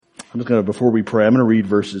Before we pray, I'm going to read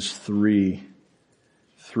verses 3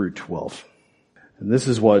 through 12. And this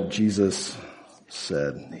is what Jesus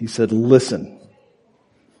said. He said, listen.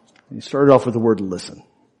 He started off with the word listen.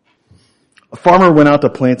 A farmer went out to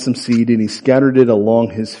plant some seed, and he scattered it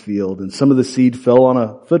along his field, and some of the seed fell on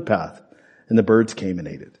a footpath, and the birds came and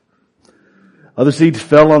ate it. Other seeds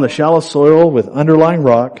fell on the shallow soil with underlying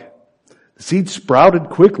rock. The seed sprouted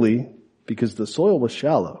quickly because the soil was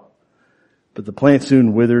shallow, but the plant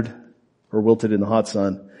soon withered or wilted in the hot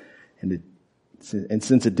sun, and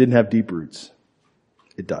since it didn't have deep roots,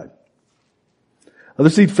 it died. Other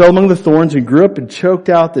seed fell among the thorns and grew up and choked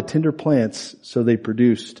out the tender plants, so they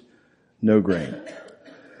produced no grain.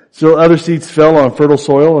 So other seeds fell on fertile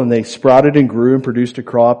soil, and they sprouted and grew and produced a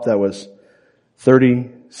crop that was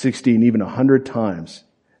 30, 60, and even 100 times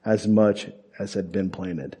as much as had been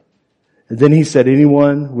planted. And then he said,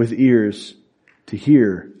 anyone with ears to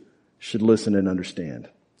hear should listen and understand.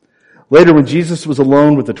 Later, when Jesus was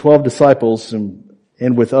alone with the 12 disciples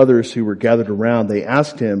and with others who were gathered around, they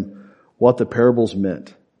asked him what the parables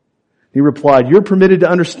meant. He replied, you're permitted to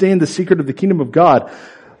understand the secret of the kingdom of God,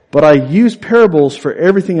 but I use parables for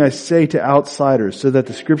everything I say to outsiders so that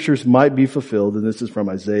the scriptures might be fulfilled. And this is from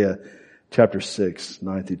Isaiah chapter 6,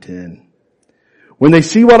 9 through 10. When they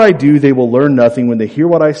see what I do, they will learn nothing. When they hear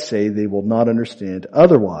what I say, they will not understand.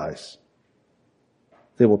 Otherwise,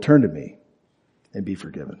 they will turn to me and be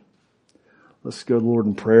forgiven. Let's go to the Lord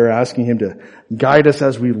in prayer, asking him to guide us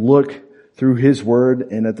as we look through his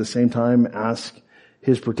word, and at the same time ask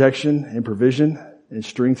his protection and provision and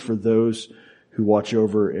strength for those who watch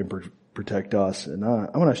over and protect us. And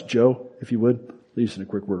I want to ask Joe, if you would, lead us in a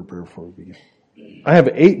quick word of prayer before we begin. I have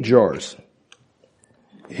 8 jars.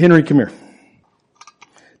 Henry, come here.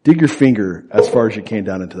 Dig your finger as far as you can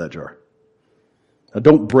down into that jar. Now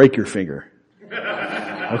don't break your finger.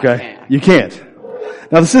 Okay? You can't.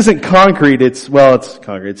 Now this isn't concrete, it's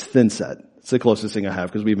concrete, it's thin set. It's the closest thing I have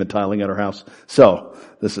because we've been tiling at our house. So,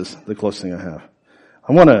 this is the closest thing I have.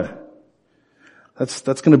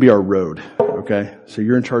 That's gonna be our road, okay? So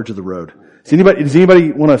you're in charge of the road. Does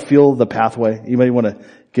anybody want to feel the pathway? Anybody want to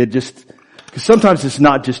because sometimes it's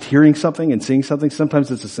not just hearing something and seeing something,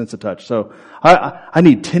 sometimes it's a sense of touch. So, I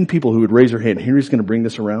need 10 people who would raise their hand. Henry's gonna bring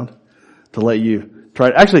this around to let you try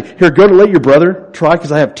it. Actually, here, go to let your brother try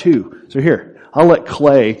because I have 2. So here. I'll let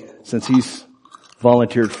Clay, since he's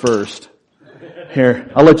volunteered first. Here,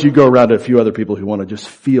 I'll let you go around to a few other people who want to just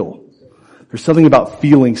feel. There's something about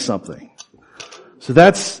feeling something. So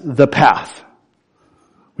that's the path.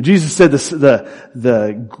 When Jesus said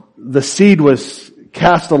the seed was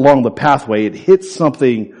cast along the pathway, it hit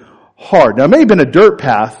something hard. Now it may have been a dirt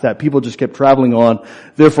path that people just kept traveling on,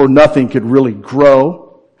 therefore nothing could really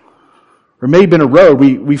grow. Or it may have been a road.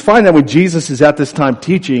 We find that when Jesus is at this time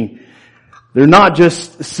teaching, they're not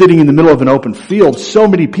just sitting in the middle of an open field. So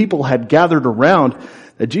many people had gathered around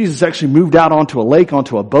that Jesus actually moved out onto a lake,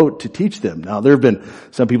 onto a boat to teach them. Now, there have been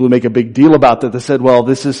some people who make a big deal about that. They said, well,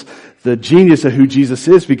 this is the genius of who Jesus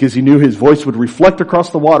is because he knew his voice would reflect across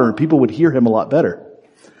the water and people would hear him a lot better.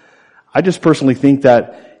 I just personally think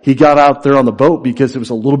that he got out there on the boat because it was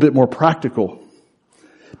a little bit more practical.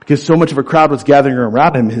 Because so much of a crowd was gathering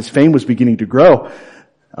around him, his fame was beginning to grow.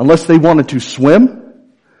 Unless they wanted to swim,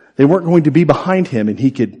 they weren't going to be behind him and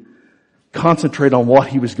he could concentrate on what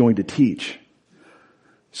he was going to teach.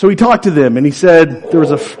 So he talked to them and he said there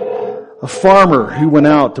was a farmer who went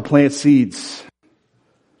out to plant seeds.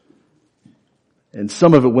 And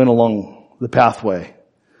some of it went along the pathway.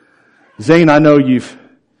 Zane, I know you've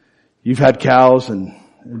had cows and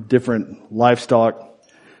different livestock.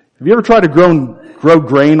 Have you ever tried to grow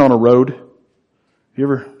grain on a road? It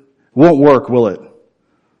won't work, will it?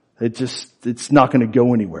 It's not going to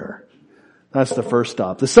go anywhere. That's the first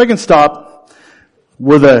stop. The second stop,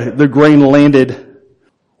 where the grain landed,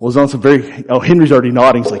 was on some Henry's already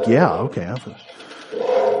nodding. He's like, yeah, okay.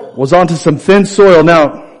 Was onto some thin soil.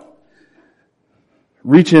 Now,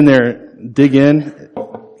 reach in there, dig in.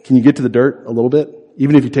 Can you get to the dirt a little bit?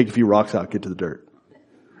 Even if you take a few rocks out, get to the dirt.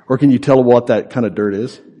 Or can you tell what that kind of dirt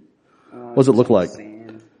is? What does it look like?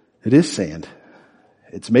 Sand. It is sand.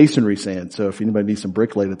 It's masonry sand, so if anybody needs some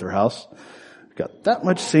brick laid at their house, it's got that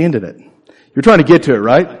much sand in it. You're trying to get to it,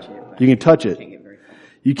 right? You can touch it.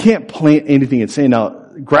 You can't plant anything in sand. Now,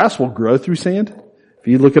 grass will grow through sand. If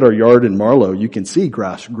you look at our yard in Marlow, you can see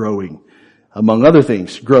grass growing, among other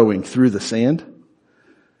things, growing through the sand.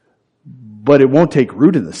 But it won't take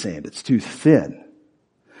root in the sand. It's too thin.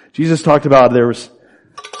 Jesus talked about there was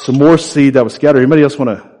some more seed that was scattered. Anybody else want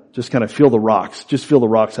to just kind of feel the rocks? Just feel the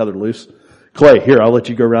rocks, how they're loose. Clay, here, I'll let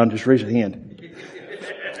you go around. Just raise your hand.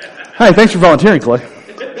 Hi, thanks for volunteering, Clay.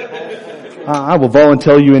 I will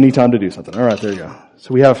volunteer you anytime to do something. All right, there you go.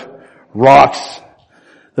 So we have rocks.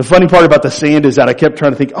 The funny part about the sand is that I kept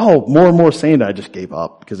trying to think, more and more sand. I just gave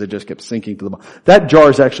up because it just kept sinking to the bottom. That jar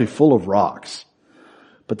is actually full of rocks,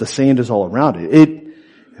 but the sand is all around it.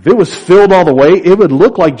 If it was filled all the way, it would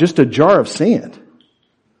look like just a jar of sand.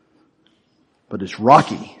 But it's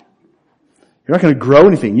rocky. You're not going to grow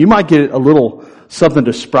anything. You might get a little something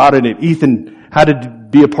to sprout in it. Ethan had to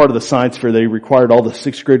be a part of the science fair. They required all the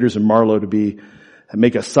 6th graders in Marlow to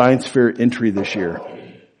make a science fair entry this year.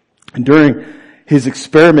 And during his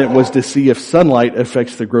experiment was to see if sunlight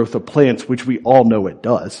affects the growth of plants, which we all know it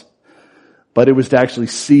does. But it was to actually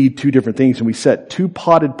see 2 different things. And we set 2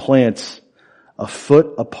 potted plants a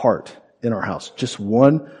foot apart in our house. Just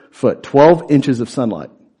 1 foot, 12 inches of sunlight.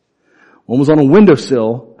 One was on a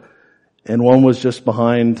windowsill and one was just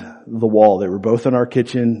behind the wall. They were both in our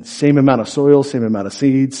kitchen. Same amount of soil, same amount of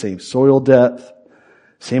seeds, same soil depth,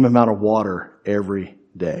 same amount of water every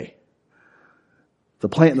day. The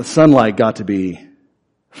plant in the sunlight got to be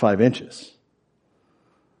 5 inches.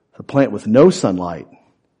 The plant with no sunlight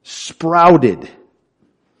sprouted.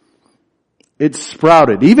 It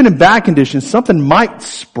sprouted. Even in bad conditions, something might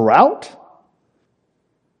sprout.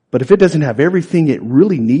 But if it doesn't have everything it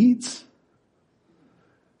really needs,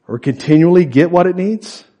 or continually get what it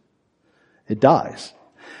needs, it dies.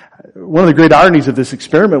 One of the great ironies of this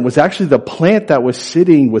experiment was actually the plant that was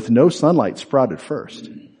sitting with no sunlight sprouted first.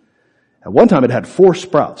 At one time it had 4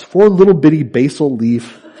 sprouts, 4 little bitty basal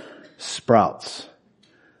leaf sprouts.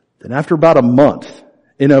 Then after about a month,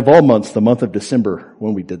 and of all months, the month of December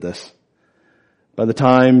when we did this, by the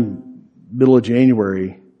time middle of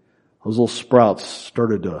January, those little sprouts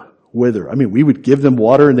started to wither. I mean, we would give them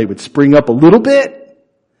water and they would spring up a little bit.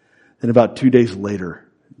 And about 2 days later,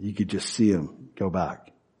 you could just see them go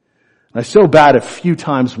back. And I so bad a few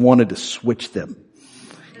times wanted to switch them.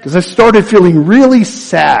 Because I started feeling really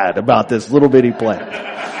sad about this little bitty plant.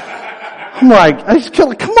 I'm like, I just feel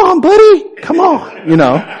like, come on, buddy. Come on,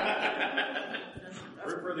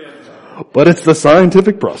 But it's the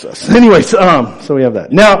scientific process. Anyways, so we have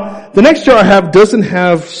that. Now, the next jar I have doesn't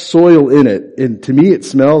have soil in it. And to me it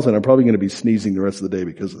smells, and I'm probably going to be sneezing the rest of the day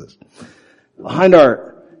because of this. Behind our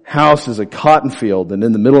house is a cotton field, and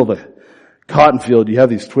in the middle of the cotton field you have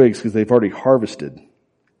these twigs because they've already harvested.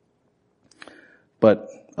 But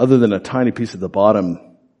other than a tiny piece at the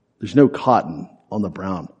bottom, there's no cotton on the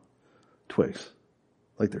brown twigs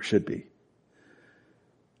like there should be.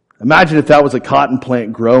 Imagine if that was a cotton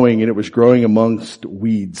plant growing and it was growing amongst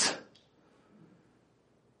weeds.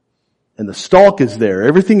 And the stalk is there.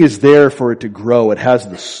 Everything is there for it to grow. It has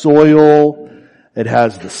the soil. It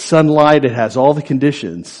has the sunlight. It has all the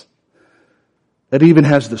conditions. It even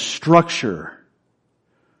has the structure.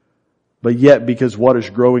 But yet, because what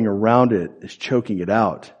is growing around it is choking it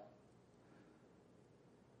out,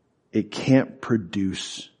 it can't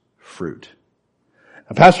produce fruit.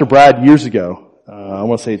 Now, Pastor Brad, years ago, I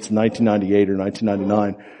want to say it's 1998 or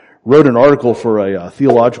 1999, wrote an article for a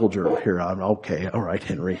theological journal. Here, okay, all right,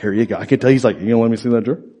 Henry, here you go. I can tell he's like, you gonna let me see that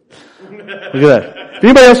journal? Look at that. If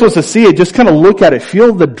anybody else wants to see it, just kind of look at it.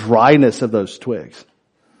 Feel the dryness of those twigs.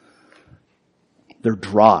 They're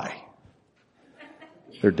dry.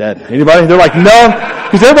 They're dead. Anybody? They're like, no.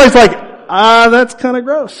 Because everybody's like, that's kind of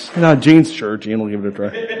gross. Gene will give it a try.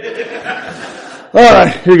 All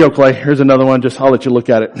right, here you go, Clay. Here's another one. I'll let you look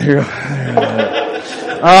at it. Here you go.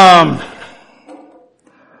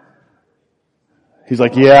 He's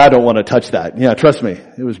like, yeah, I don't want to touch that. Yeah, trust me.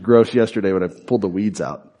 It was gross yesterday when I pulled the weeds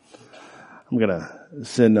out. I'm going to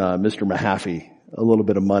send Mr. Mahaffey a little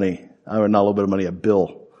bit of money. Not a little bit of money, a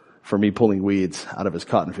bill for me pulling weeds out of his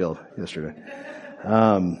cotton field yesterday.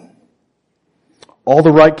 All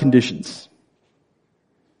the right conditions.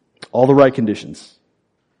 All the right conditions.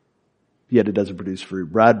 Yet it doesn't produce fruit.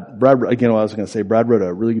 Brad, again, what I was going to say, Brad wrote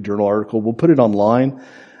a really good journal article. We'll put it online,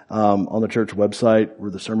 on the church website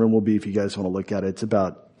where the sermon will be if you guys want to look at it. It's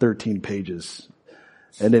about 13 pages.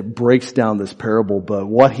 And it breaks down this parable, but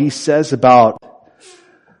what he says about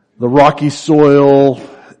the rocky soil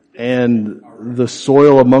and the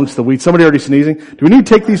soil amongst the weeds. Somebody already sneezing? Do we need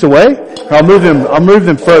to take these away? I'll move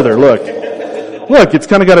them further. Look, it's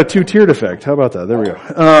kind of got a 2-tiered effect. How about that? There we go.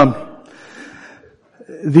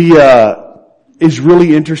 Is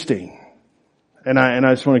really interesting. And I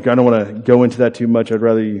don't want to go into that too much. I'd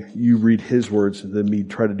rather you read his words than me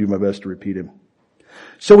try to do my best to repeat him.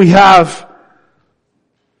 So we have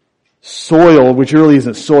soil, which really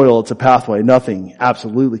isn't soil, it's a pathway. Nothing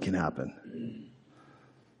absolutely can happen.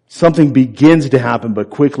 Something begins to happen, but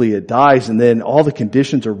quickly it dies, and then all the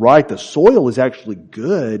conditions are right. The soil is actually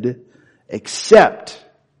good, except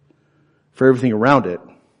for everything around it.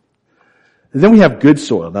 And then we have good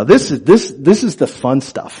soil. Now this is the fun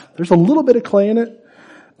stuff. There's a little bit of clay in it,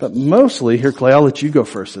 but mostly, here Clay, I'll let you go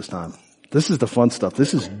first this time. This is the fun stuff.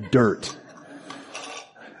 This is dirt.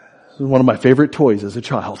 This is one of my favorite toys as a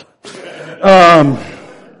child.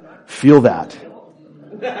 Feel that.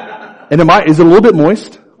 And is it a little bit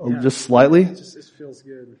moist? Yeah. Just slightly? It just feels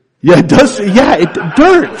good. Yeah, it does. Yeah,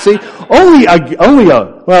 dirt. See,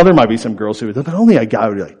 well, there might be some girls who would, but only a guy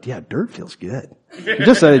would be like, yeah, dirt feels good. It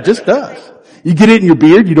just does. You get it in your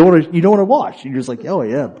beard, you don't want to wash. You're just like, oh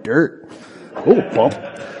yeah, dirt. Oh, bump.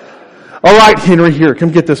 All right, Henry, here,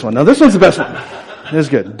 come get this one. Now this one's the best one. This is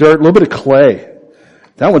good. Dirt, a little bit of clay.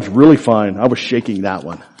 That one's really fine. I was shaking that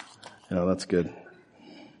one. Yeah, that's good.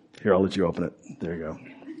 Here, I'll let you open it. There you go.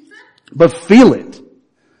 But feel it.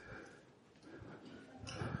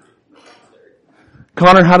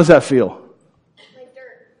 Connor, how does that feel? Like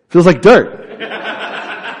dirt. Feels like dirt.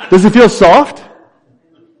 Does it feel soft?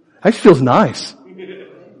 Actually feels nice.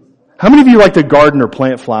 How many of you like to garden or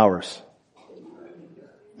plant flowers?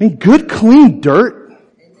 I mean, good clean dirt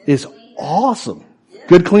is awesome.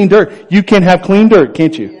 Good clean dirt. You can have clean dirt,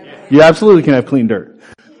 can't you? You absolutely can have clean dirt.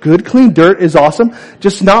 Good clean dirt is awesome,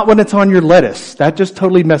 just not when it's on your lettuce. That just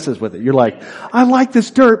totally messes with it. You're like, I like this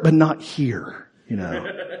dirt, but not here, you know.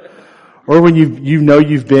 Or when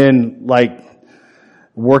you've been like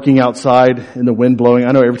working outside in the wind blowing.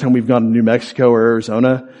 I know every time we've gone to New Mexico or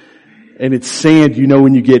Arizona and it's sand, you know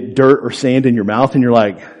when you get dirt or sand in your mouth and you're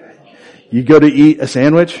like, you go to eat a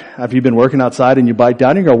sandwich after you've been working outside and you bite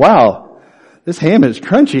down and you go, wow, this ham is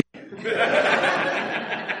crunchy.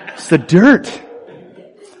 It's the dirt.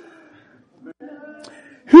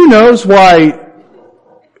 Who knows why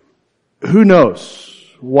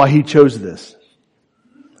he chose this?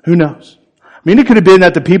 Who knows? I mean, it could have been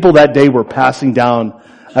that the people that day were passing down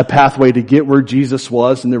a pathway to get where Jesus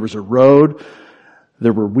was, and there was a road.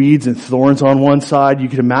 There were weeds and thorns on one side, you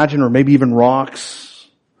could imagine, or maybe even rocks,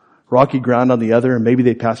 rocky ground on the other, and maybe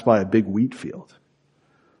they passed by a big wheat field.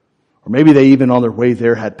 Or maybe they even on their way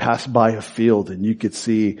there had passed by a field, and you could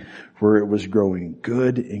see where it was growing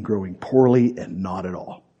good and growing poorly and not at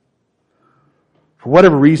all. For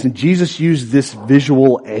whatever reason, Jesus used this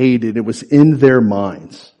visual aid, and it was in their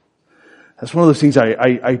minds. That's one of those things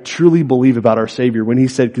I truly believe about our Savior. When he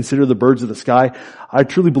said, consider the birds of the sky, I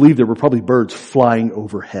truly believe there were probably birds flying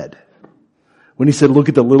overhead. When he said, look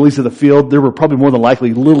at the lilies of the field, there were probably more than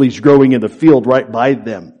likely lilies growing in the field right by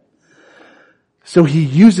them. So he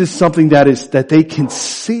uses something that they can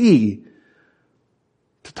see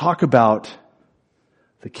to talk about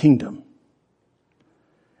the kingdom.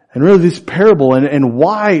 And really this parable, and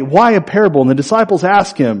why a parable? And the disciples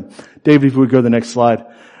ask him, David, if we would go to the next slide,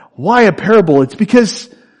 why a parable? It's because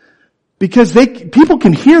people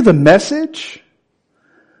can hear the message,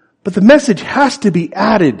 but the message has to be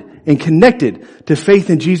added and connected to faith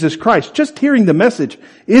in Jesus Christ. Just hearing the message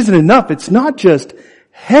isn't enough. It's not just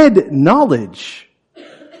head knowledge.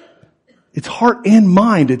 It's heart and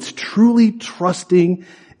mind. It's truly trusting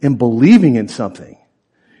and believing in something.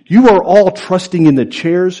 You are all trusting in the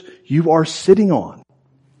chairs you are sitting on.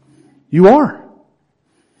 You are.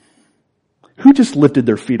 Who just lifted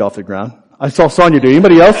their feet off the ground? I saw Sonia do.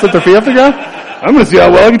 Anybody else lift their feet off the ground? I'm going to see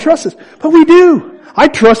how well I can trust this. But we do. I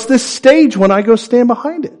trust this stage when I go stand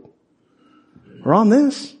behind it. Or on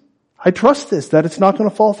this. I trust this, that it's not going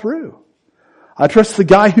to fall through. I trust the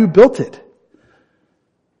guy who built it.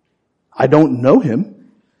 I don't know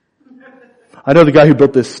him. I know the guy who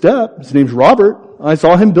built this step. His name's Robert. I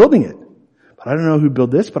saw him building it. But I don't know who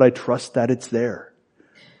built this, but I trust that it's there.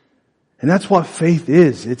 And that's what faith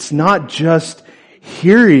is. It's not just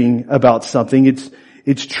hearing about something.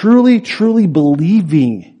 It's truly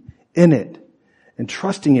believing in it and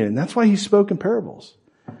trusting in it. And that's why he spoke in parables.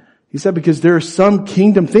 He said, because there are some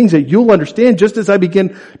kingdom things that you'll understand just as I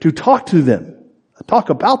begin to talk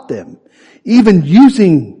about them, even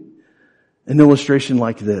using an illustration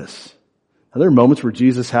like this. Now, there are moments where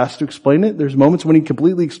Jesus has to explain it. There's moments when he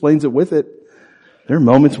completely explains it with it. There are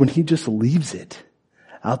moments when he just leaves it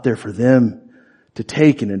out there for them to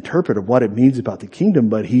take and interpret of what it means about the kingdom,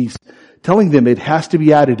 but he's telling them it has to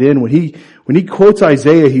be added in. When he quotes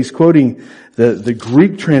Isaiah, he's quoting the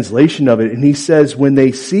Greek translation of it, and he says, when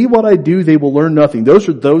they see what I do, they will learn nothing. Those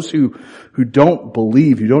are those who don't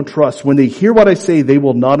believe, who don't trust. When they hear what I say, they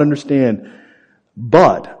will not understand.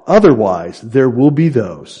 But otherwise, there will be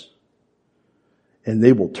those, and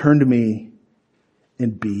they will turn to me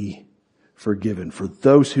and be forgiven. For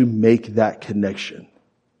those who make that connection,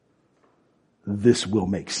 this will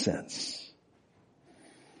make sense.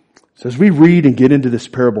 So as we read and get into this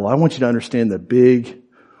parable, I want you to understand the big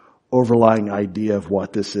overlying idea of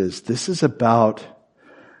what this is. This is about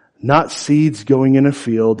not seeds going in a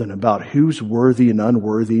field and about who's worthy and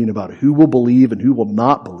unworthy and about who will believe and who will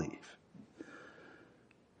not believe.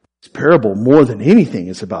 This parable, more than anything,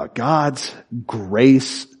 is about God's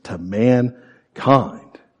grace to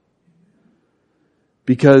mankind.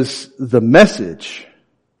 Because the message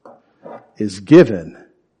is given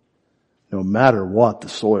no matter what the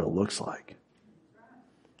soil looks like.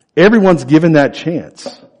 Everyone's given that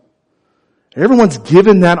chance. Everyone's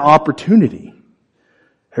given that opportunity.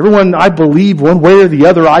 Everyone, I believe one way or the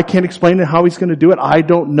other. I can't explain how he's going to do it. I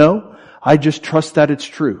don't know. I just trust that it's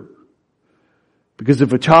true. Because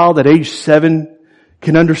if a child at age 7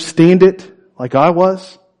 can understand it like I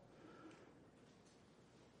was,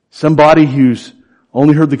 somebody who's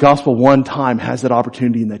only heard the gospel one time has that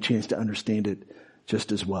opportunity and that chance to understand it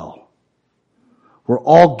just as well. We're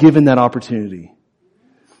all given that opportunity.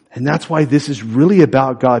 And that's why this is really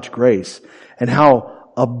about God's grace and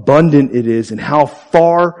how abundant it is and how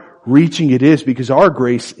far reaching it is, because our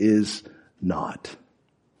grace is not.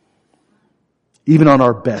 Even on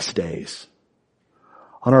our best days.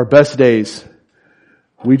 On our best days,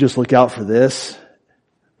 we just look out for this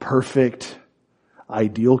perfect,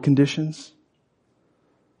 ideal conditions.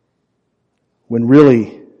 When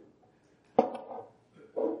really,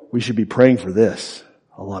 we should be praying for this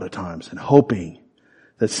a lot of times and hoping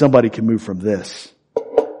that somebody can move from this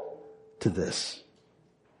to this.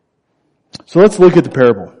 So let's look at the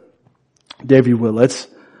parable. Dave, you will. Let's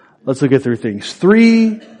look at 3 things.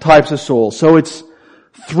 3 types of soil. So it's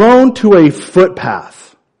thrown to a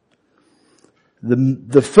footpath.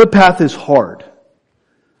 The footpath is hard.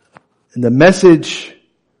 And the message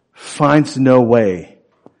finds no way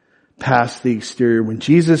past the exterior. When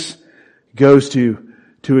Jesus goes to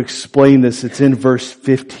explain this, it's in verse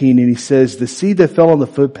 15, and he says, the seed that fell on the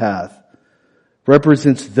footpath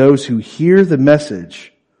represents those who hear the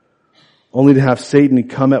message only to have Satan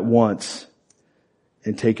come at once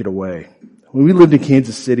and take it away. When we lived in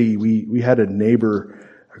Kansas City, we had a neighbor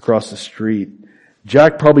across the street.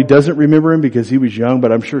 Jack probably doesn't remember him because he was young,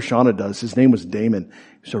 but I'm sure Shauna does. His name was Damon.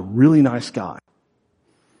 He was a really nice guy.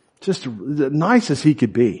 Just nice as he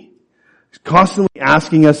could be. He's constantly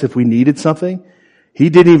asking us if we needed something. He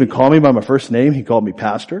didn't even call me by my first name. He called me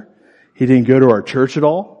pastor. He didn't go to our church at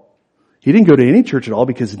all. He didn't go to any church at all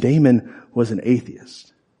because Damon was an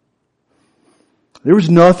atheist. There was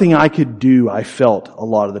nothing I could do, I felt, a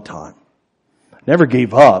lot of the time. Never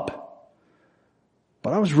gave up.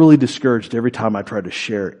 But I was really discouraged every time I tried to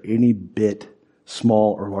share any bit,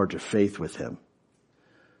 small or large, of faith with him.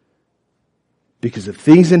 Because of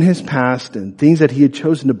things in his past and things that he had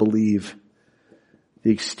chosen to believe,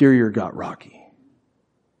 the exterior got rocky.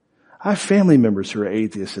 I have family members who are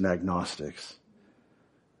atheists and agnostics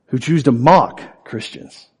who choose to mock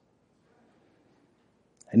Christians.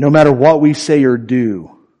 And no matter what we say or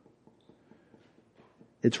do,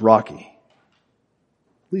 it's rocky.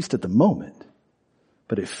 At least at the moment.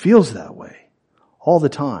 But it feels that way all the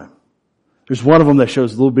time. There's one of them that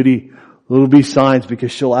shows little bitty signs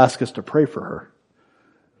because she'll ask us to pray for her.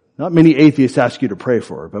 Not many atheists ask you to pray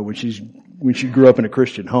for her, but when she grew up in a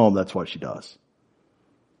Christian home, that's what she does.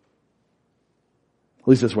 At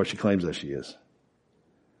least that's what she claims that she is.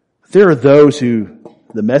 But there are those who,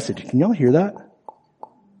 the message, can y'all hear that?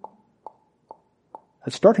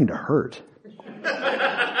 That's starting to hurt.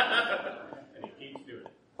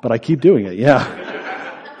 But I keep doing it, yeah.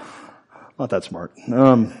 Not that smart. Just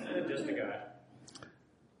a guy.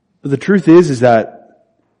 But the truth is that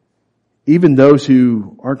even those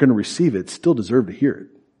who aren't going to receive it still deserve to hear it.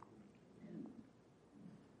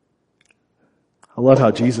 I love how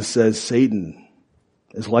Jesus says Satan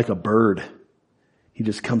is like a bird. He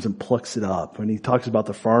just comes and plucks it up. When he talks about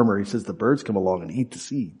the farmer, he says the birds come along and eat the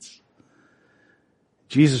seeds.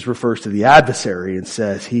 Jesus refers to the adversary and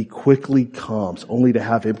says he quickly comes only to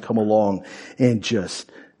have him come along and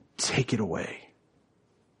just take it away.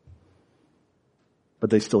 But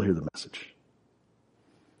they still hear the message.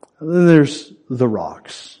 And then there's the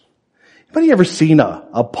rocks. Anybody ever seen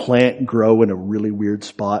a plant grow in a really weird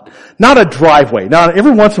spot? Not a driveway. Now,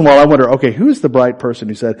 every once in a while I wonder, okay, who's the bright person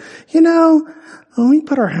who said, when we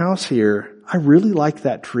put our house here, I really like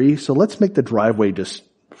that tree, so let's make the driveway just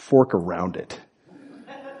fork around it.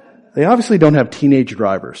 They obviously don't have teenage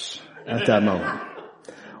drivers at that moment.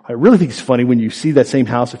 I really think it's funny when you see that same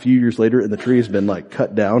house a few years later and the tree has been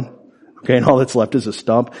cut down. Okay, and all that's left is a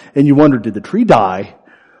stump. And you wonder, did the tree die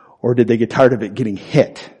or did they get tired of it getting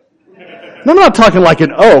hit? And I'm not talking like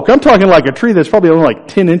an oak. I'm talking like a tree that's probably only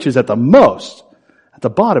 10 inches at the most, at the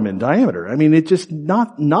bottom in diameter. I mean, it's just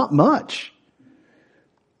not much.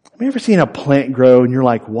 Have you ever seen a plant grow and you're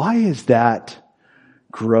like, why is that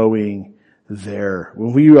growing there.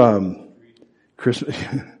 When we, Christmas,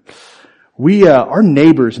 our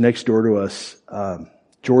neighbors next door to us,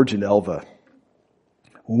 George and Elva,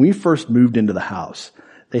 when we first moved into the house,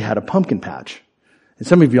 they had a pumpkin patch. And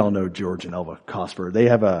some of y'all know George and Elva Cosper. They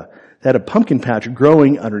had a pumpkin patch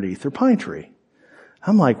growing underneath their pine tree.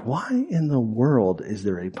 I'm like, why in the world is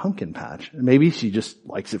there a pumpkin patch? Maybe she just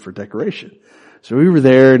likes it for decoration. So we were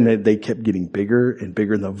there and they kept getting bigger and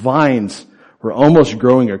bigger, and the vines were almost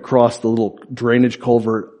growing across the little drainage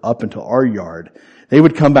culvert up into our yard. They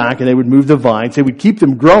would come back and they would move the vines. They would keep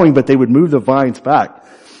them growing, but they would move the vines back.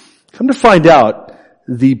 Come to find out,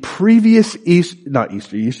 the previous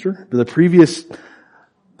Easter, but the previous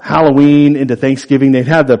Halloween into Thanksgiving, they'd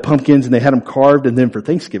have the pumpkins and they had them carved, and then for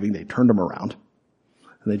Thanksgiving they turned them around.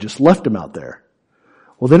 And they just left them out there.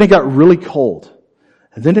 Well, then it got really cold.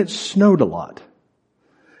 And then it snowed a lot.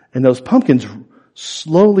 And those pumpkins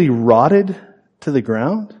slowly rotted to the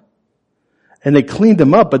ground. And they cleaned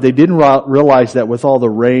them up, but they didn't realize that with all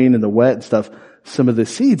the rain and the wet and stuff, some of the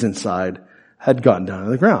seeds inside had gotten down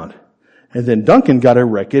to the ground. And then Duncan got a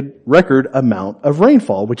record amount of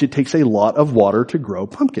rainfall, which it takes a lot of water to grow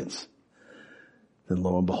pumpkins. Then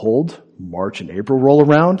lo and behold, March and April roll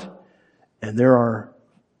around, and there are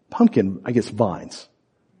vines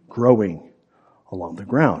growing along the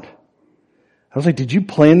ground. I was like, did you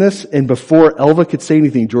plan this? And before Elva could say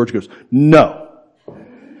anything, George goes, no.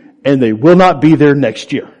 And they will not be there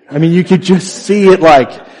next year. I mean, you could just see it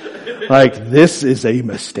like this is a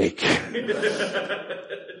mistake.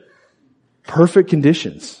 Perfect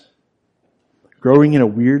conditions. Growing in a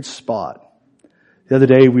weird spot. The other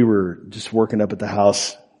day we were just working up at the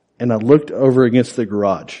house, and I looked over against the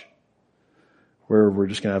garage, where we're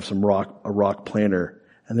just going to have a rock planter,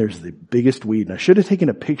 and there's the biggest weed. And I should have taken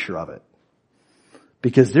a picture of it,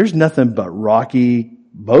 because there's nothing but rocky,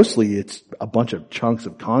 mostly it's a bunch of chunks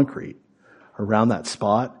of concrete around that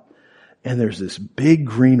spot. And there's this big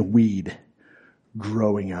green weed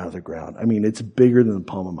growing out of the ground. I mean, it's bigger than the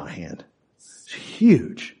palm of my hand. It's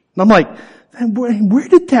huge. And I'm like, where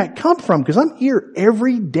did that come from? Because I'm here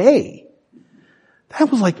every day.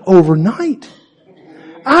 That was like overnight.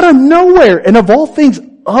 Out of nowhere, and of all things,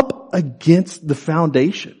 up against the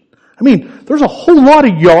foundation. I mean, there's a whole lot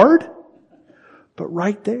of yard, but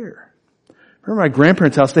right there. Remember my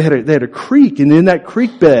grandparents' house, they had a creek, and in that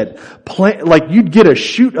creek bed, like you'd get a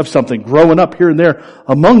shoot of something growing up here and there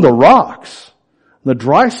among the rocks. The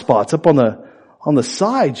dry spots up on the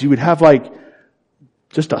sides, you would have like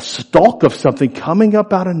just a stalk of something coming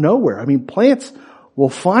up out of nowhere. I mean, plants will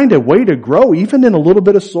find a way to grow even in a little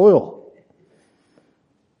bit of soil.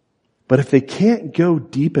 But if they can't go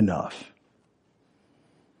deep enough,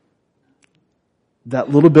 that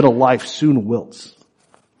little bit of life soon wilts.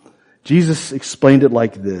 Jesus explained it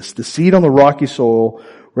like this. The seed on the rocky soil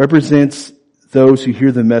represents those who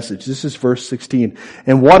hear the message. This is verse 16.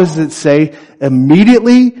 And what does it say?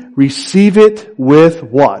 Immediately receive it with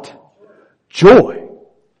what? Joy.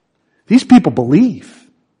 These people believe.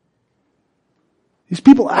 These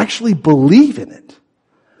people actually believe in it.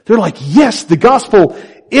 They're like, yes, the gospel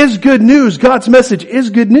is good news. God's message is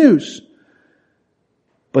good news.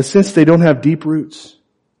 But since they don't have deep roots,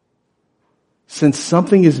 since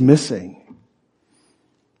something is missing,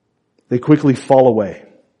 they quickly fall away.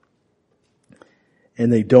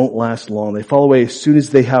 And they don't last long. They fall away as soon as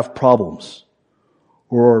they have problems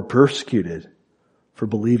or are persecuted for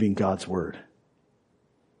believing God's word.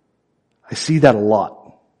 I see that a lot.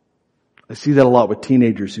 I see that a lot with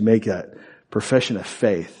teenagers who make that profession of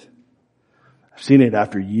faith. I've seen it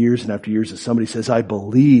after years and after years that somebody says, I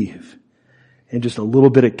believe, and just a little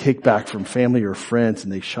bit of kickback from family or friends,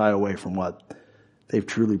 and they shy away from what they've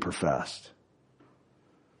truly professed.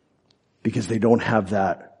 Because they don't have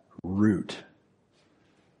that root.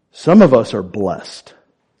 Some of us are blessed.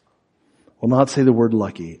 I will not say the word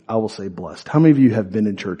lucky. I will say blessed. How many of you have been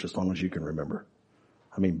in church as long as you can remember?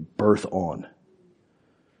 I mean, birth on.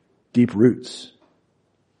 Deep roots.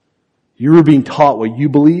 You were being taught what you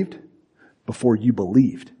believed before you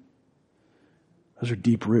believed. Those are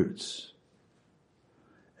deep roots.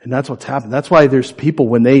 And that's what's happened. That's why there's people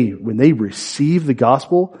when they receive the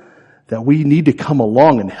gospel that we need to come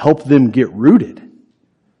along and help them get rooted.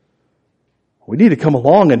 We need to come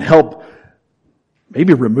along and help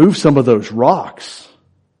maybe remove some of those rocks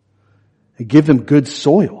and give them good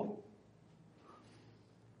soil.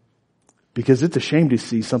 Because it's a shame to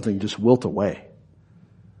see something just wilt away.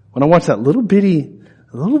 When I watched that little bitty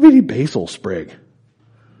basil sprig,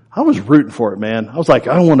 I was rooting for it, man. I was like,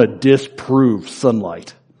 I want to disprove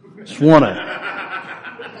sunlight. I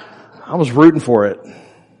was rooting for it.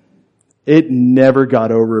 It never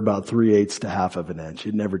got over about 3/8 to half of an inch.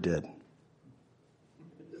 It never did.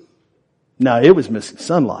 Now, it was missing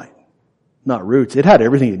sunlight, not roots. It had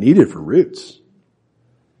everything it needed for roots.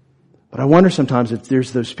 But I wonder sometimes if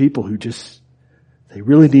there's those people who they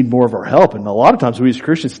really need more of our help. And a lot of times we as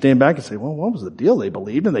Christians stand back and say, well, what was the deal? They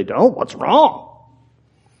believed and they don't. What's wrong?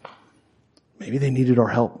 Maybe they needed our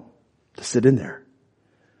help to sit in there.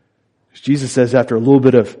 Jesus says after a little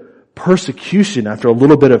bit of persecution, after a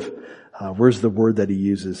little bit of, where's the word that he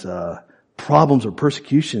uses? Problems or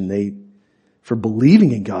persecution, for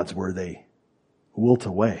believing in God's word, they wilt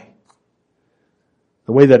away.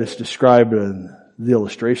 The way that it's described in the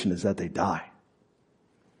illustration is that they die.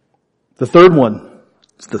 The third one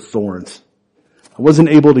is the thorns. I wasn't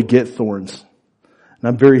able to get thorns. And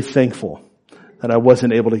I'm very thankful that I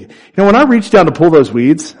wasn't able to. When I reached down to pull those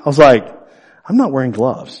weeds, I was like, I'm not wearing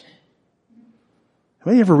gloves.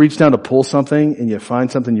 Have you ever reached down to pull something and you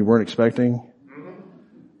find something you weren't expecting?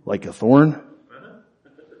 Like a thorn?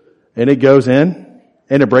 And it goes in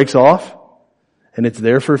and it breaks off and it's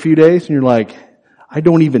there for a few days and you're like, I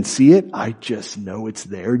don't even see it. I just know it's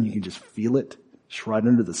there and you can just feel it. It's right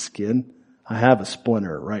under the skin. I have a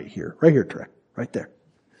splinter right here, Trey, right there.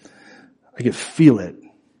 I can feel it.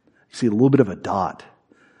 You see a little bit of a dot.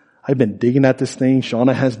 I've been digging at this thing.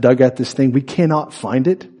 Shauna has dug at this thing. We cannot find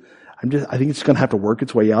it. I think it's going to have to work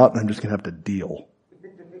its way out and I'm just going to have to deal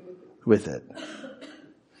with it.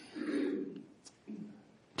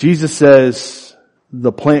 Jesus says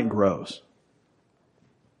the plant grows,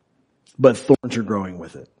 but thorns are growing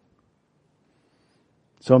with it.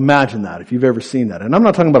 So imagine that, if you've ever seen that. And I'm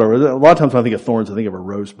not talking about a lot of times when I think of thorns, I think of a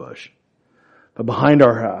rose bush. But behind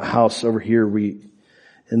our house over here, in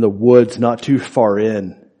the woods, not too far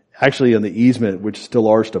in, actually in the easement, which is still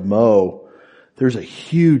ours to mow, there's a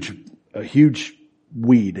huge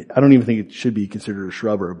weed. I don't even think it should be considered a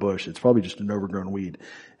shrub or a bush. It's probably just an overgrown weed.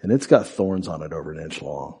 And it's got thorns on it over an inch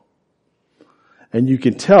long. And you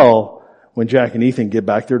can tell when Jack and Ethan get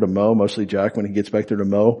back there to mow, mostly Jack when he gets back there to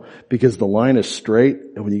mow, because the line is straight,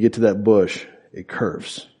 and when you get to that bush, it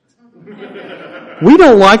curves. We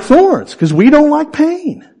don't like thorns, because we don't like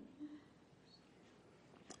pain.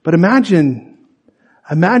 But imagine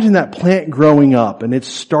that plant growing up, and it's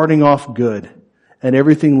starting off good, and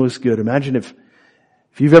everything looks good. Imagine if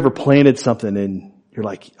you've ever planted something, and you're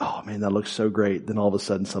like, oh man, that looks so great, then all of a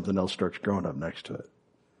sudden something else starts growing up next to it.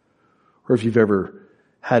 Or if you've ever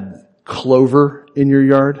had clover in your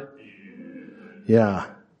yard. Yeah.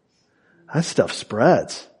 That stuff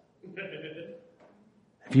spreads.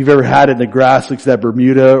 If you've ever had it in the grass, looks like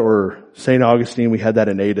Bermuda or St. Augustine, we had that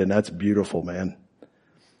in Ada, and that's beautiful, man.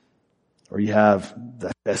 Or you have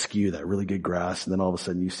that fescue, that really good grass, and then all of a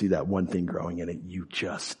sudden you see that one thing growing in it you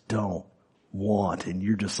just don't want, and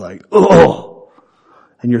you're just like, oh!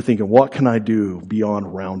 And you're thinking, what can I do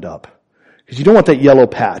beyond Roundup? Because you don't want that yellow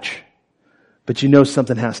patch. But you know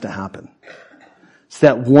something has to happen. It's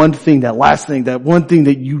that one thing, that last thing, that one thing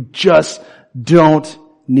that you just don't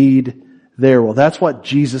need there. Well, that's what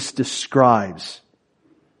Jesus describes.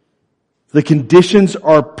 The conditions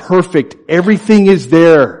are perfect. Everything is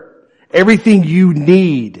there. Everything you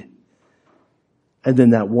need. And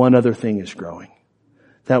then that one other thing is growing.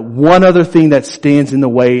 That one other thing that stands in the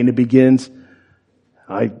way, and it begins,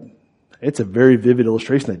 it's a very vivid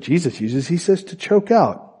illustration that Jesus uses. He says to choke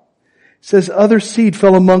out. It says other seed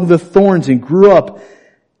fell among the thorns and grew up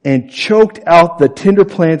and choked out the tender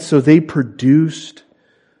plants, so they produced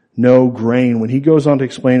no grain. When he goes on to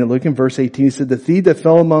explain it, look in verse 18, he said the seed that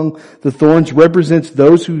fell among the thorns represents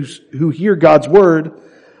those who hear God's word,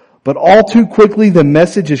 but all too quickly the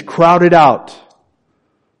message is crowded out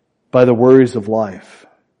by the worries of life,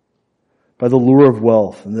 by the lure of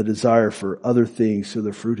wealth and the desire for other things, so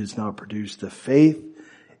the fruit is not produced. The faith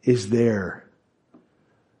is there.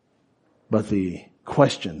 But the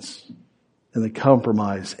questions and the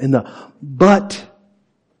compromise and the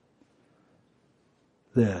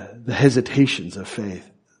hesitations of faith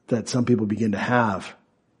that some people begin to have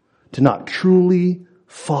to not truly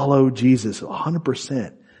follow Jesus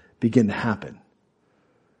 100% begin to happen.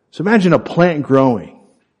 So imagine a plant growing,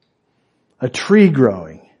 a tree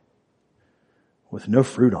growing with no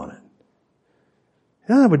fruit on it.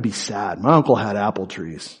 That would be sad. My uncle had apple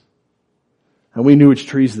trees and we knew which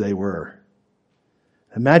trees they were.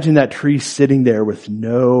 Imagine that tree sitting there with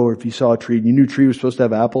or if you saw a tree and you knew a tree was supposed to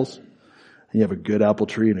have apples, and you have a good apple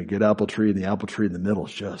tree and a good apple tree, and the apple tree in the middle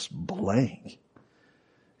is just blank.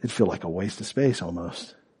 It'd feel like a waste of space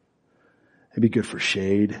almost. It'd be good for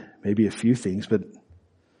shade, maybe a few things, but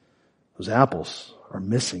those apples are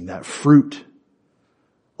missing that fruit.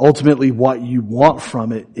 Ultimately, what you want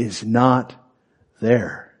from it is not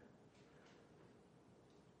there.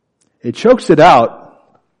 It chokes it out,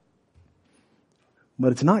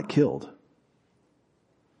 but it's not killed.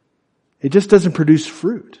 It just doesn't produce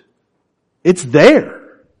fruit. It's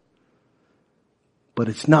there, but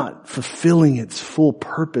it's not fulfilling its full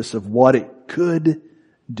purpose of what it could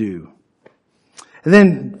do. And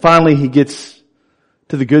then finally he gets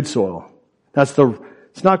to the good soil.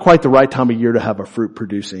 It's not quite the right time of year to have a fruit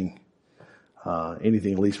producing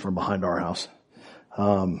anything, at least from behind our house.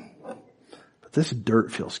 But this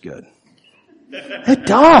dirt feels good. It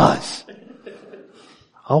does.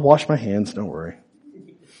 I'll wash my hands, don't worry.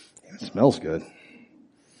 It smells good.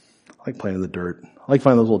 I like playing in the dirt. I like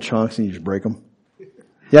finding those little chunks and you just break them.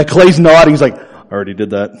 Yeah, Clay's nodding. He's like, I already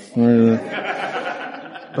did that.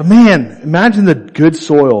 But man, imagine the good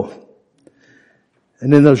soil.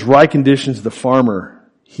 And in those right conditions, the farmer,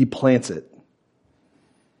 he plants it.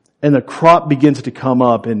 And the crop begins to come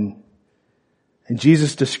up, and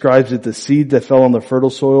Jesus describes it, the seed that fell on the fertile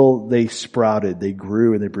soil, they sprouted, they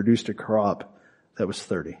grew, and they produced a crop that was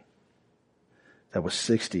 30. That was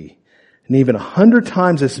 60. And even 100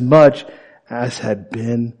 times as much as had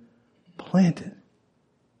been planted.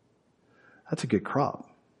 That's a good crop.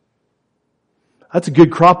 That's a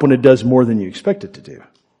good crop when it does more than you expect it to do. I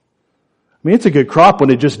mean, it's a good crop when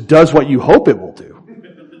it just does what you hope it will do.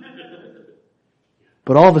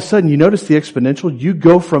 But all of a sudden, you notice the exponential? You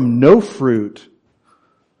go from no fruit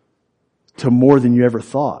to more than you ever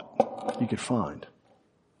thought you could find.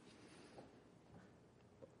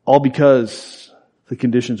 All because the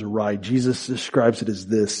conditions are right. Jesus describes it as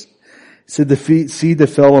this. He said the seed that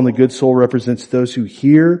fell on the good soil represents those who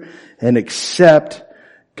hear and accept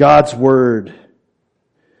God's word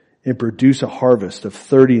and produce a harvest of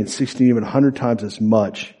 30 and 60, even 100 times as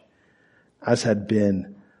much as had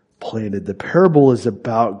been planted. The parable is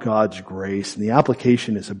about God's grace, and the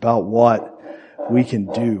application is about what we can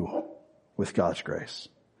do with God's grace.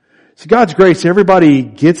 So God's grace, everybody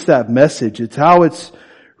gets that message. It's how it's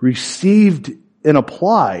received and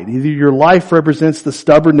applied. Either your life represents the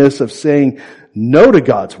stubbornness of saying no to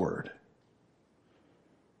God's word,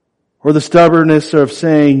 or the stubbornness of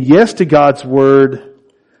saying yes to God's word,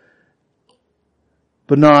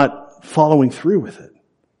 but not following through with it,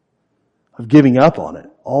 of giving up on it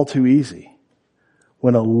all too easy.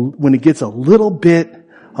 When it gets a little bit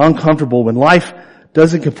uncomfortable, when life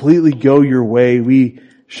doesn't completely go your way,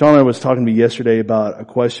 Sean and I was talking to me yesterday about a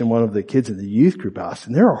question one of the kids in the youth group asked,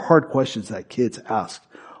 and there are hard questions that kids ask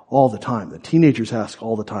all the time, that teenagers ask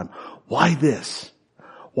all the time. Why this?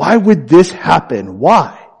 Why would this happen?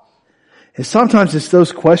 Why? And sometimes it's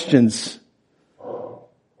those questions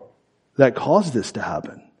that caused this to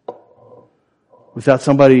happen without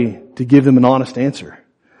somebody to give them an honest answer.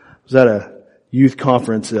 I was at a youth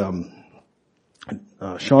conference. Sean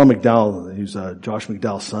McDowell, who's Josh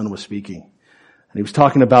McDowell's son, was speaking. And he was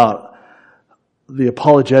talking about the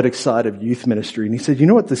apologetic side of youth ministry. And he said, you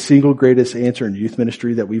know what the single greatest answer in youth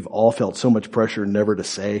ministry that we've all felt so much pressure never to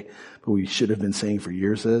say, but we should have been saying for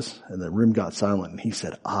years is? And the room got silent. And he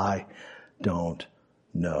said, I don't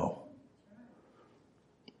know.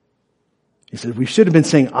 He said, we should have been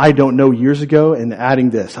saying, I don't know years ago, and adding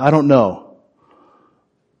this, I don't know,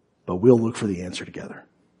 but we'll look for the answer together.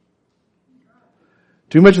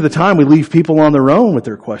 Too much of the time we leave people on their own with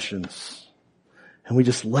their questions, and we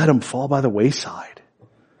just let them fall by the wayside.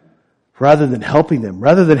 Rather than helping them,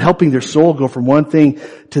 rather than helping their soul go from one thing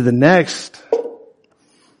to the next,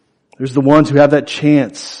 there's the ones who have that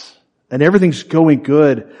chance, and everything's going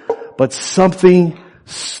good, but something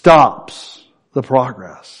stops the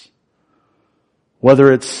progress.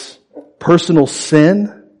 Whether it's personal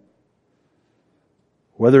sin,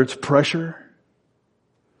 whether it's pressure,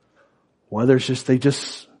 whether it's just they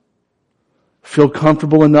just feel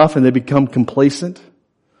comfortable enough and they become complacent.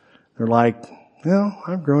 They're like, well,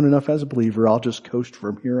 I've grown enough as a believer, I'll just coast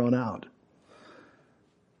from here on out.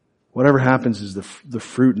 Whatever happens is the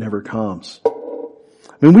fruit never comes. I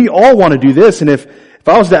mean, we all want to do this, and if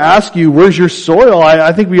I was to ask you, where's your soil,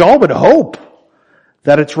 I think we all would hope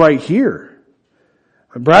that it's right here.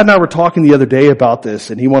 Brad and I were talking the other day about this,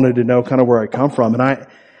 and he wanted to know kind of where I come from. And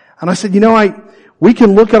I said, we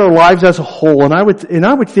can look at our lives as a whole, and I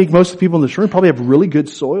would think most of the people in this room probably have really good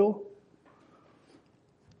soil.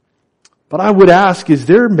 But I would ask, is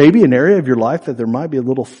there maybe an area of your life that there might be a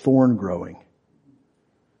little thorn growing?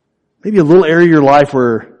 Maybe a little area of your life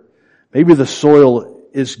where maybe the soil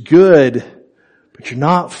is good, but you're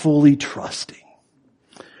not fully trusting.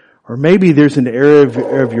 Or maybe there's an area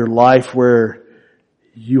of your life where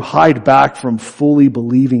you hide back from fully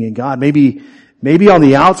believing in God. Maybe on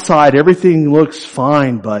the outside everything looks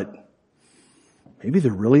fine, but maybe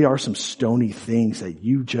there really are some stony things that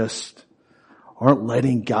you just aren't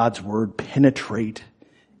letting God's word penetrate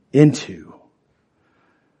into.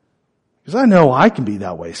 Because I know I can be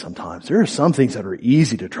that way sometimes. There are some things that are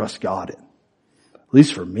easy to trust God in. At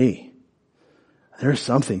least for me. There are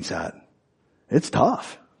some things that it's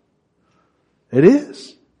tough. It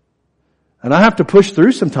is. And I have to push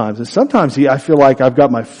through sometimes. And sometimes I feel like I've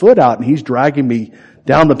got my foot out and he's dragging me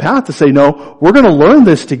down the path to say, no, we're going to learn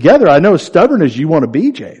this together. I know as stubborn as you want to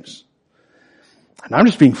be, James. And I'm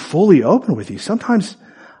just being fully open with you. Sometimes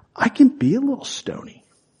I can be a little stony.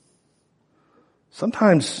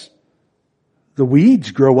 Sometimes the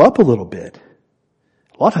weeds grow up a little bit.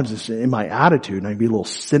 A lot of times it's in my attitude and I can be a little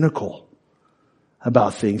cynical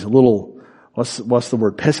about things, a little, what's the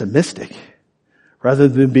word, pessimistic, rather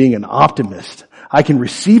than being an optimist. I can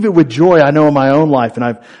receive it with joy, I know, in my own life,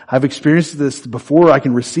 and I've experienced this before. I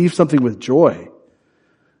can receive something with joy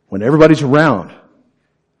when everybody's around.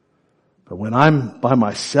 But when I'm by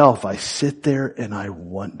myself, I sit there and I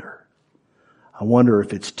wonder. I wonder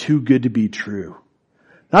if it's too good to be true.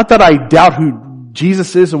 Not that I doubt who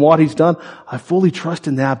Jesus is and what He's done. I fully trust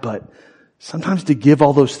in that, but sometimes to give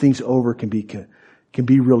all those things over can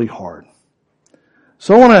be really hard.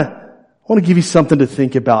 So I want to give you something to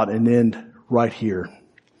think about and end right here.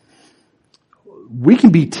 We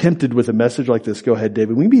can be tempted with a message like this. Go ahead,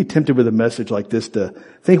 David. We can be tempted with a message like this to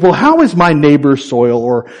think, well, how is my neighbor's soil,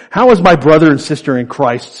 or how is my brother and sister in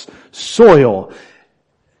Christ's soil?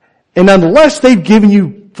 And unless they've given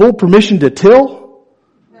you full permission to till,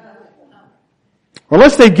 or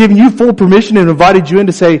unless they've given you full permission and invited you in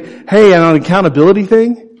to say, hey, on an accountability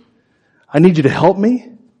thing, I need you to help me.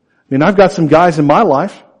 I mean, I've got some guys in my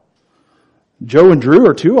life, Joe and Drew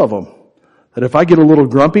are two of them, that if I get a little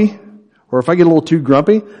grumpy, or if I get a little too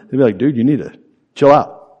grumpy, they'd be like, dude, you need to chill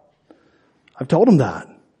out. I've told them that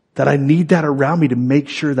I need that around me to make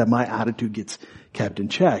sure that my attitude gets kept in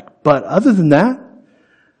check. But other than that,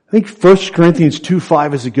 I think 1 Corinthians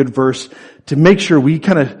 2:5 is a good verse to make sure we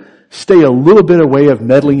kind of stay a little bit away of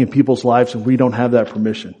meddling in people's lives and we don't have that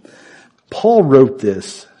permission. Paul wrote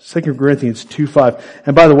this, 2 Corinthians 2:5.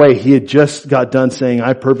 And by the way, he had just got done saying,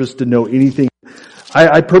 I purpose to know anything.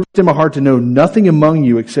 I purposed in my heart to know nothing among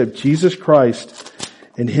you except Jesus Christ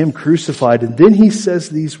and Him crucified. And then he says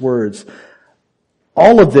these words,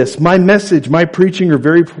 all of this, my message, my preaching are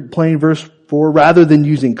very plain, verse 4, rather than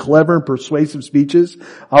using clever and persuasive speeches,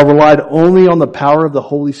 I relied only on the power of the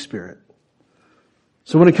Holy Spirit.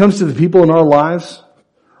 So when it comes to the people in our lives,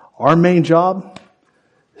 our main job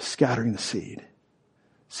is scattering the seed.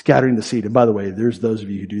 Scattering the seed. And by the way, there's those of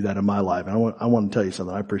you who do that in my life. And I want to tell you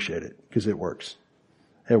something. I appreciate it because it works.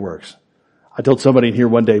 It works. I told somebody in here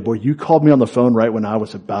one day, boy, you called me on the phone right when I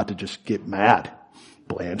was about to just get mad,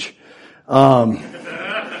 Blanche. And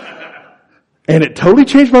it totally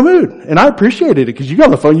changed my mood. And I appreciated it because you got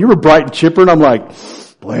on the phone, you were bright and chipper, and I'm like,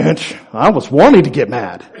 Blanche, I was wanting to get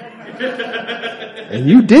mad. And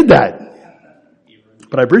you did that.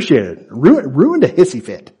 But I appreciate it. Ruined a hissy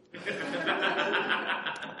fit.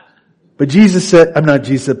 But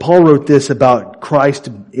Paul wrote this about Christ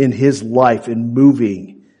in His life and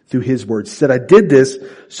moving through His words. He said, I did this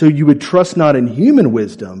so you would trust not in human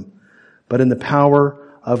wisdom, but in the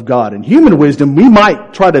power of God. In human wisdom, we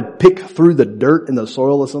might try to pick through the dirt in the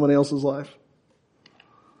soil of somebody else's life.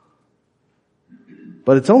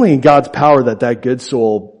 But it's only in God's power that good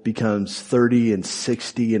soil becomes 30 and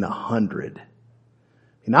 60 and 100.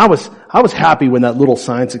 And I was happy when that little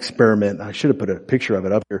science experiment, I should have put a picture of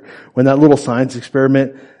it up here, when that little science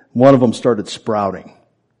experiment, one of them started sprouting.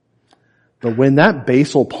 But when that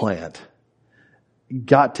basil plant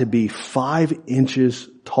got to be 5 inches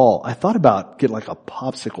tall, I thought about getting like a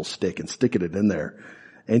popsicle stick and sticking it in there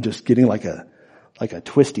and just getting like a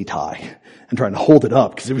twisty tie and trying to hold it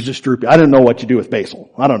up because it was just droopy. I didn't know what you do with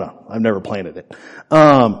basil. I don't know. I've never planted it.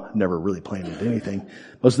 Never really planted anything.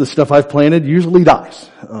 Most of the stuff I've planted usually dies.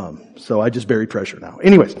 So I just bury treasure now.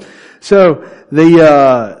 Anyways, so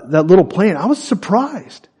that little plant, I was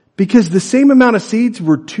surprised because the same amount of seeds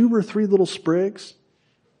were 2 or 3 little sprigs.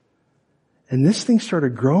 And this thing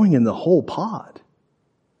started growing in the whole pod.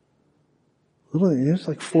 It was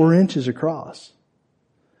like 4 inches across.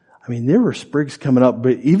 I mean, there were sprigs coming up,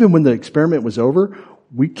 but even when the experiment was over,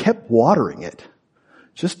 we kept watering it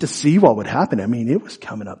just to see what would happen. I mean, it was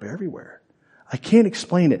coming up everywhere. I can't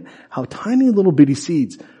explain it. How tiny little bitty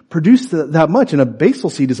seeds produce that much. And a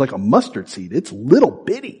basil seed is like a mustard seed. It's little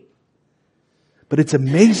bitty. But it's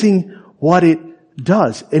amazing what it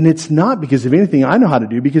does. And it's not because of anything I know how to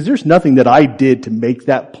do, because there's nothing that I did to make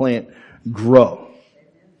that plant grow.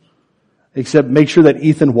 Except make sure that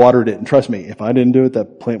Ethan watered it. And trust me, if I didn't do it,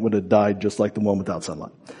 that plant would have died just like the one without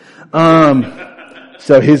sunlight.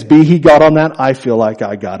 So his B he got on that, I feel like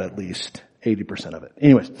I got at least 80% of it.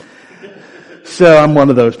 Anyways. So I'm one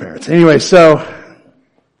of those parents. Anyway, so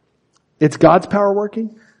it's God's power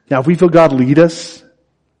working. Now, if we feel God lead us,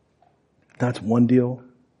 that's one deal.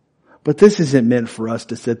 But this isn't meant for us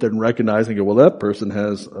to sit there and recognize and go, well, that person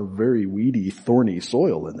has a very weedy, thorny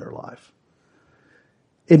soil in their life.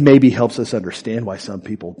 It maybe helps us understand why some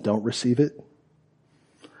people don't receive it,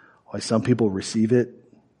 why some people receive it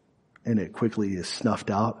and it quickly is snuffed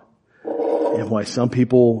out, and why some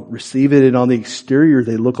people receive it and on the exterior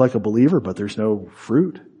they look like a believer, but there's no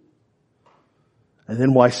fruit. And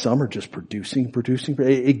then why some are just producing.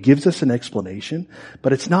 It gives us an explanation,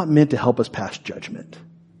 but it's not meant to help us pass judgment.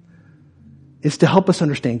 It's to help us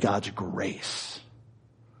understand God's grace.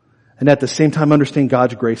 And at the same time understand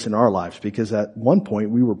God's grace in our lives, because at one point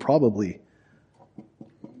we were probably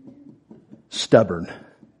stubborn.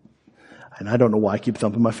 And I don't know why I keep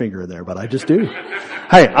thumping my finger in there, but I just do.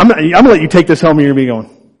 Hey, I'm gonna let you take this home and you're gonna be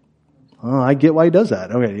going, oh, I get why he does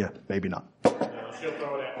that. Okay, yeah, maybe not.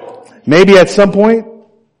 Maybe at some point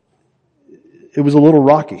it was a little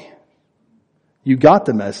rocky. You got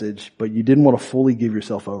the message, but you didn't want to fully give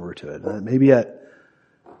yourself over to it. Maybe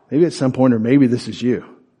at some point, or maybe this is you.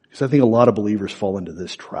 Because I think a lot of believers fall into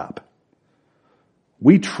this trap.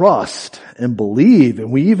 We trust and believe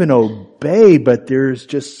and we even obey, but there's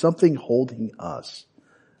just something holding us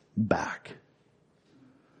back.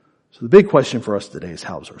 So the big question for us today is,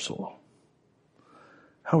 how's our soil?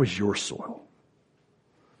 How is your soil?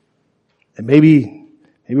 And maybe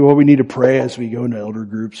what we need to pray as we go into elder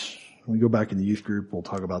groups, when we go back in the youth group, we'll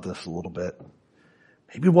talk about this a little bit.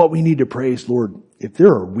 Maybe what we need to pray is, Lord, if there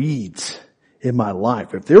are weeds in my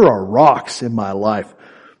life, if there are rocks in my life,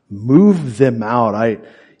 move them out.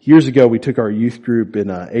 Years ago, we took our youth group in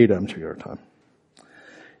Ada. I'm taking our time.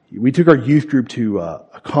 We took our youth group to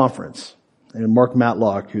a conference, and Mark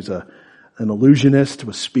Matlock, who's an illusionist,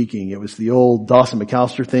 was speaking. It was the old Dawson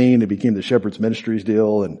McAllister thing. It became the Shepherd's Ministries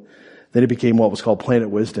deal, and then it became what was called Planet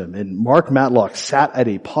Wisdom. And Mark Matlock sat at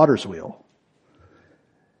a potter's wheel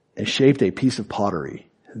and shaped a piece of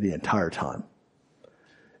pottery the entire time.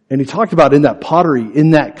 And he talked about in that pottery,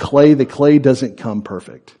 in that clay, the clay doesn't come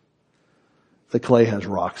perfect. The clay has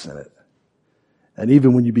rocks in it. And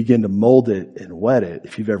even when you begin to mold it and wet it,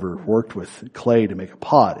 if you've ever worked with clay to make a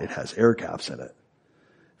pot, it has air gaps in it.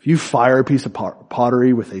 If you fire a piece of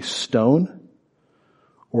pottery with a stone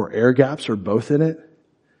or air gaps or both in it,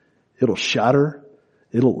 it'll shatter.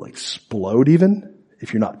 It'll explode even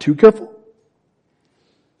if you're not too careful.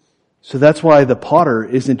 So that's why the potter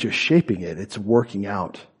isn't just shaping it, it's working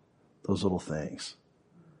out those little things.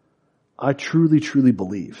 I truly, truly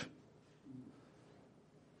believe,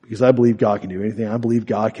 because I believe God can do anything. I believe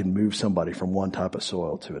God can move somebody from one type of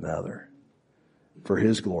soil to another for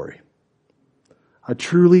His glory. I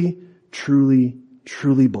truly, truly,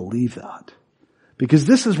 truly believe that. Because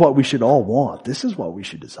this is what we should all want. This is what we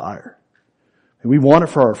should desire. And we want it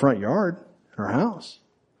for our front yard, our house.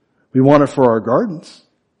 We want it for our gardens.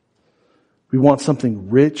 We want something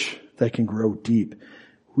rich that can grow deep.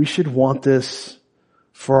 We should want this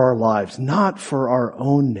for our lives, not for our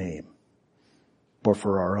own name, but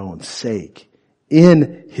for our own sake,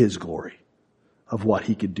 in His glory of what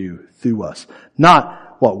He could do through us.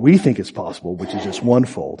 Not what we think is possible, which is just one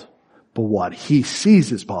fold, but what He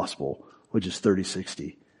sees is possible, which is 30,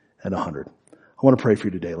 60, and 100. I want to pray for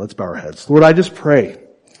you today. Let's bow our heads. Lord, I just pray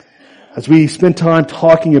as we spend time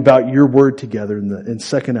talking about your word together in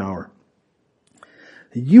second hour,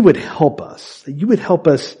 that you would help us,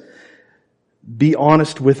 be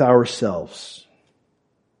honest with ourselves.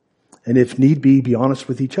 And if need be honest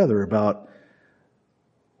with each other about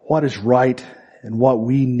what is right and what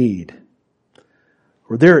we need.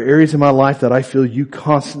 Or there are areas in my life that I feel you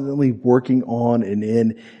constantly working on and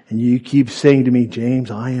in, and you keep saying to me,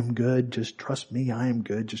 James, I am good, just trust me, I am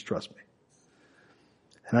good, just trust me.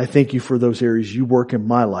 And I thank you for those areas you work in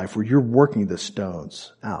my life where you're working the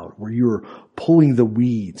stones out, where you're pulling the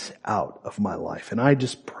weeds out of my life. And I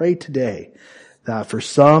just pray today that for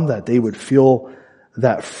some that they would feel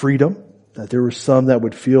that freedom, that there were some that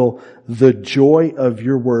would feel the joy of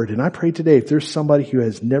your word. And I pray today, if there's somebody who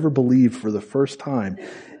has never believed for the first time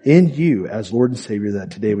in you as Lord and Savior,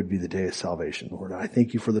 that today would be the day of salvation. Lord, I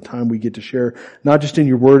thank you for the time we get to share, not just in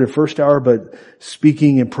your word in first hour, but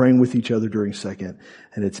speaking and praying with each other during second.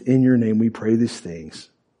 And it's in your name we pray these things,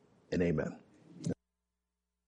 and amen.